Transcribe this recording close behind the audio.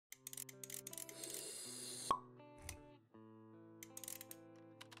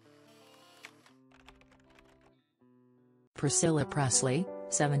Priscilla Presley,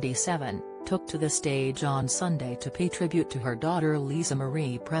 77, took to the stage on Sunday to pay tribute to her daughter Lisa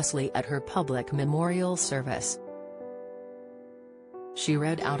Marie Presley at her public memorial service. She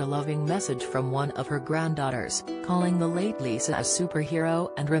read out a loving message from one of her granddaughters, calling the late Lisa a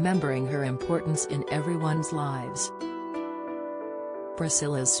superhero and remembering her importance in everyone's lives.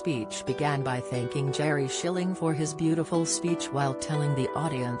 Priscilla's speech began by thanking Jerry Schilling for his beautiful speech while telling the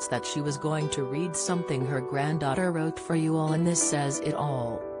audience that she was going to read something her granddaughter wrote for you all, and this says it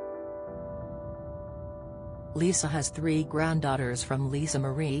all. Lisa has 3 granddaughters from Lisa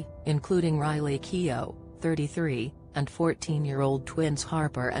Marie, including Riley Keough, 33, and 14-year-old twins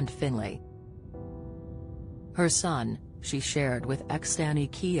Harper and Finley. Her son, she shared with ex-Danny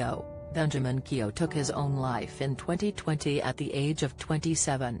Keough, Benjamin Keough, took his own life in 2020 at the age of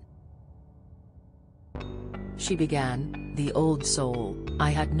 27. She began, "The old soul, I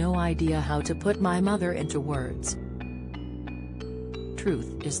had no idea how to put my mother into words.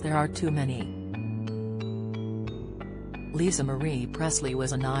 Truth is there are too many." Lisa Marie Presley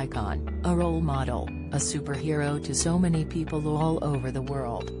was an icon, a role model, a superhero to so many people all over the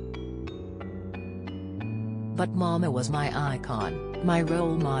world. But Mama was my icon, my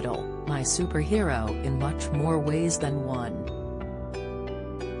role model, my superhero in much more ways than one.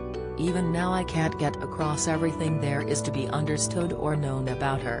 Even now I can't get across everything there is to be understood or known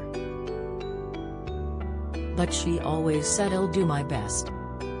about her. But she always said I'll do my best.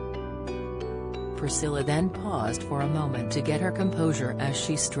 Priscilla then paused for a moment to get her composure as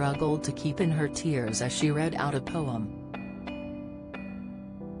she struggled to keep in her tears as she read out a poem.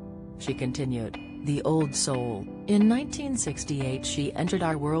 She continued, "The old soul, in 1968 she entered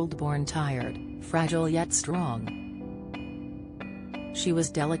our world born tired, fragile yet strong. She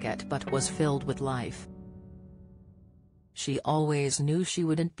was delicate but was filled with life. She always knew she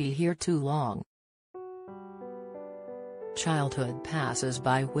wouldn't be here too long. Childhood passes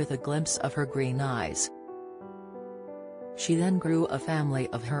by with a glimpse of her green eyes. She then grew a family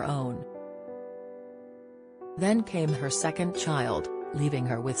of her own. Then came her second child, leaving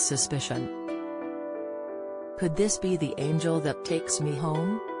her with suspicion. Could this be the angel that takes me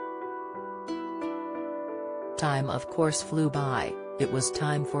home?" Time of course flew by, it was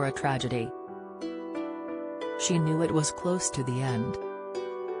time for a tragedy. She knew it was close to the end.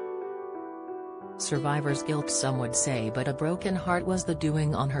 Survivor's guilt some would say, but a broken heart was the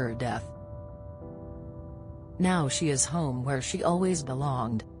doing on her death. Now she is home where she always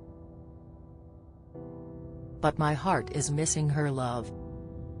belonged. But my heart is missing her love.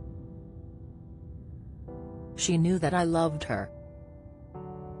 She knew that I loved her.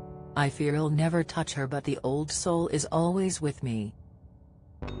 I fear I'll never touch her, but the old soul is always with me.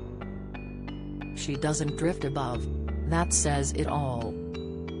 She doesn't drift above. That says it all."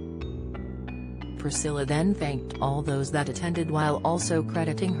 Priscilla then thanked all those that attended while also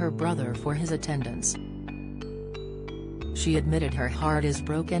crediting her brother for his attendance. She admitted her heart is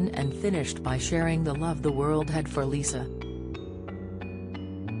broken and finished by sharing the love the world had for Lisa.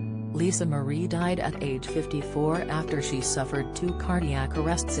 Lisa Marie died at age 54 after she suffered 2 cardiac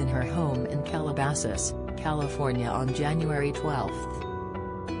arrests in her home in Calabasas, California on January 12.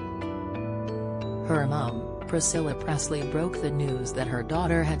 Her mom, Priscilla Presley, broke the news that her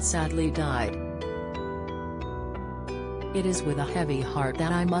daughter had sadly died. "It is with a heavy heart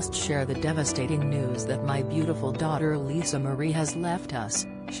that I must share the devastating news that my beautiful daughter Lisa Marie has left us,"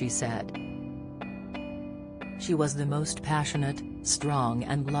 she said. "She was the most passionate, strong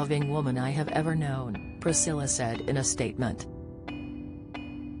and loving woman I have ever known," Priscilla said in a statement.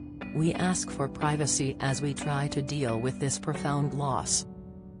 "We ask for privacy as we try to deal with this profound loss."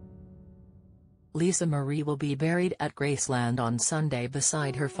 Lisa Marie will be buried at Graceland on Sunday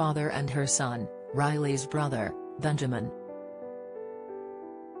beside her father and her son, Riley's brother, Benjamin.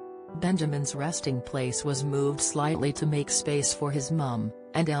 Benjamin's resting place was moved slightly to make space for his mum,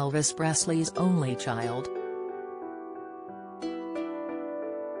 and Elvis Presley's only child,